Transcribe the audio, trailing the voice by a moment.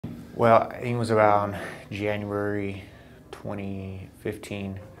Well, I think it was around January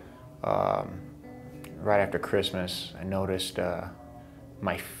 2015, right after Christmas. I noticed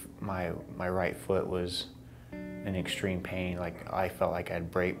my right foot was in extreme pain. Like I felt like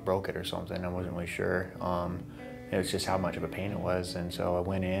I'd broke it or something. I wasn't really sure. It was just how much of a pain it was, and so I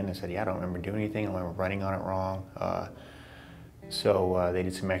went in and said, "Yeah, I don't remember doing anything. I remember running on it wrong." So they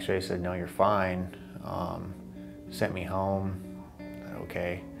did some X-rays. Said, "No, you're fine." Sent me home.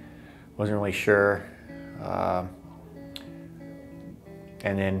 Okay. Wasn't really sure, and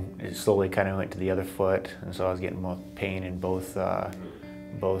then it slowly kind of went to the other foot, and so I was getting more pain in both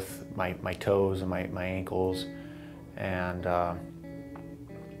my toes and my ankles, and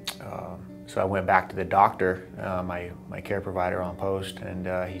so I went back to the doctor, my care provider on post, and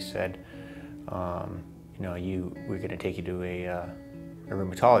he said, you know, we're going to take you to a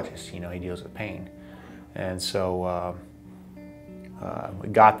rheumatologist. You know, he deals with pain, and so. We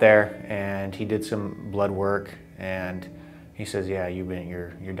got there and he did some blood work, and he says, "Yeah,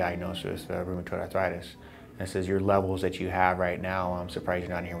 you're diagnosed with rheumatoid arthritis." And says, "Your levels that you have right now, I'm surprised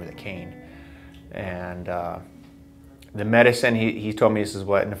you're not here with a cane." And the medicine, he told me this is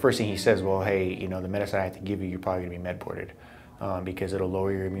what, and the first thing he says, "Well, hey, you know, the medicine I have to give you, you're probably going to be med boarded because it'll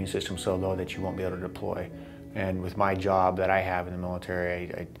lower your immune system so low that you won't be able to deploy. And with my job that I have in the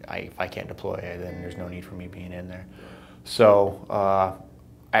military, if I can't deploy, then there's no need for me being in there." So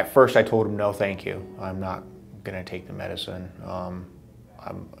at first I told him, "No, thank you. I'm not going to take the medicine.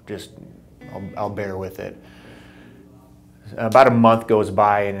 I'll bear with it." About a month goes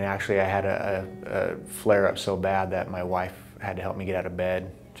by, and actually I had a flare-up so bad that my wife had to help me get out of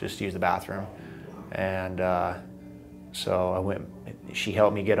bed just to use the bathroom. And so I went. She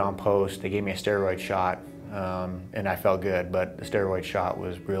helped me get on post. They gave me a steroid shot, and I felt good, but the steroid shot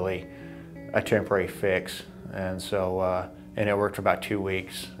was really a temporary fix. And so, and it worked for about 2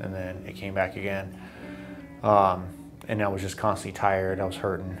 weeks, and then it came back again. And I was just constantly tired, I was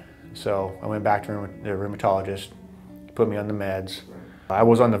hurting. So I went back to the rheumatologist, put me on the meds. I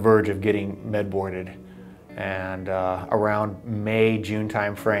was on the verge of getting med boarded, and around May, June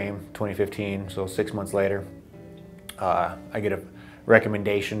time frame, 2015, so 6 months later, I get a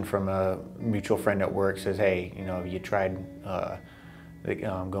recommendation from a mutual friend at work. Says, "Hey, you know, you tried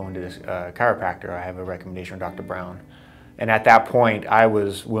going to this chiropractor. I have a recommendation from Dr. Brown." And at that point, I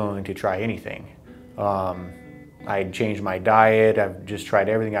was willing to try anything. I'd changed my diet. I've just tried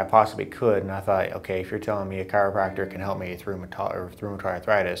everything I possibly could, and I thought, okay, if you're telling me a chiropractor can help me with rheumatoid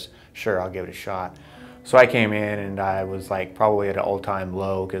arthritis, sure, I'll give it a shot. So I came in, and I was like probably at an all-time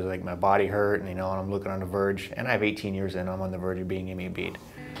low because like my body hurt, and you know, and I'm looking on the verge, and I have 18 years in, I'm on the verge of being MEB'd.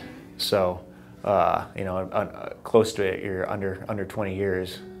 So. You know, close to it, you're under 20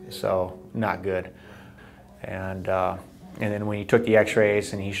 years, so not good. And then when he took the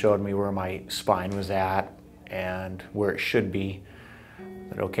X-rays and he showed me where my spine was at and where it should be,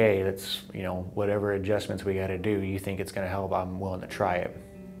 that okay, that's, you know, whatever adjustments we got to do, you think it's going to help, I'm willing to try it.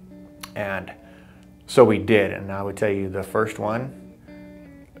 And so we did, and I would tell you the first one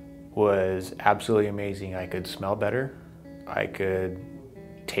was absolutely amazing. I could smell better, I could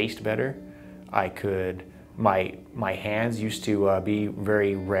taste better. I could, my hands used to be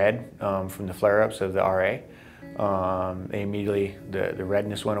very red from the flare-ups of the RA. They immediately, the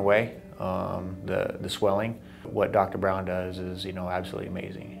redness went away, the swelling. What Dr. Brown does is, you know, absolutely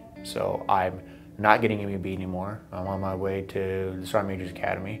amazing. So I'm not getting MEB anymore. I'm on my way to the Sergeant Major's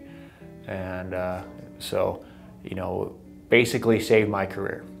Academy. And so, you know, basically saved my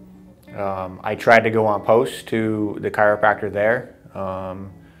career. I tried to go on post to the chiropractor there.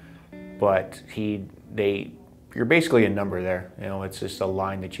 But you're basically a number there. You know, it's just a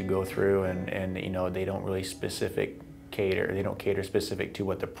line that you go through, and you know, they don't really they don't cater specific to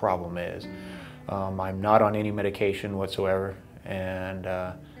what the problem is. I'm not on any medication whatsoever, and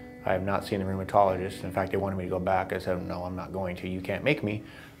I have not seen the rheumatologist. In fact, they wanted me to go back. I said, "No, I'm not going to. You can't make me.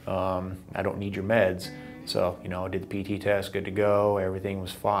 I don't need your meds." So, you know, I did the PT test, good to go. Everything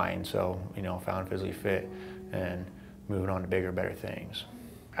was fine. So, you know, found physically fit and moving on to bigger, better things.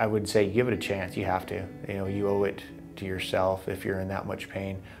 I would say give it a chance. You have to. You know, you owe it to yourself if you're in that much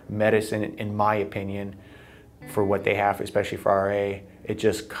pain. Medicine, in my opinion, for what they have, especially for RA, it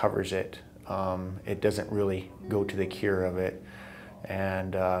just covers it. It doesn't really go to the cure of it,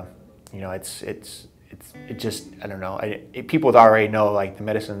 and you know, it just, I don't know. People with RA know, like, the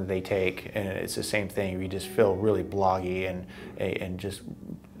medicine that they take, and it's the same thing. You just feel really bloggy and just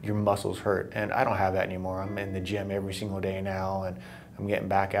your muscles hurt. And I don't have that anymore. I'm in the gym every single day now, and I'm getting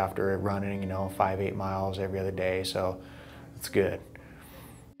back after running, you know, 5-8 miles every other day, so it's good.